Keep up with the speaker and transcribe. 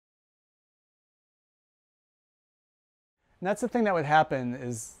And that's the thing that would happen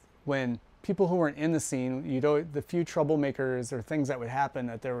is when people who weren't in the scene, the few troublemakers or things that would happen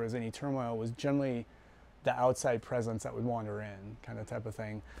that there was any turmoil was generally the outside presence that would wander in, kind of type of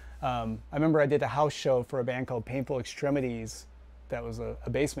thing. I remember I did a house show for a band called Painful Extremities. That was a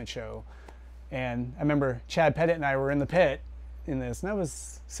basement show. And I remember Chad Pettit and I were in the pit in this, and I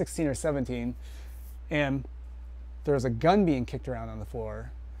was 16 or 17. And there was a gun being kicked around on the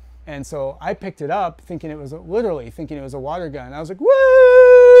floor. And so I picked it up literally thinking it was a water gun. I was like,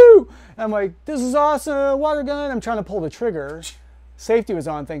 woo! And I'm like, this is awesome, water gun. I'm trying to pull the trigger. Safety was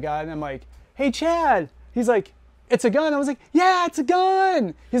on, thank God. And I'm like, hey, Chad. He's like, it's a gun. I was like, yeah, it's a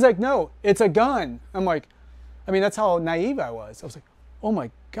gun. He's like, no, it's a gun. I'm like, I mean, that's how naive I was. I was like, oh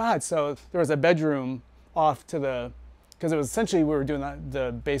my God. So there was a bedroom off to because it was essentially, we were doing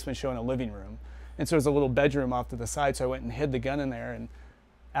the basement show in a living room. And so there was a little bedroom off to the side. So I went and hid the gun in there. And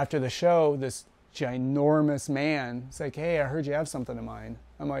after the show, this ginormous man was like, hey, I heard you have something in mind.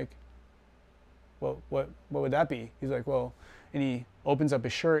 I'm like, well, what would that be? He's like, well, and he opens up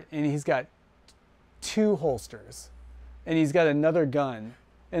his shirt and he's got 2 holsters and he's got another gun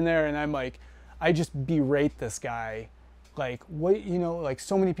in there. And I'm like, I just berate this guy. Like, what, like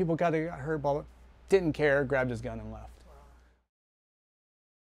so many people got hurt, blah, blah. Didn't care, grabbed his gun and left.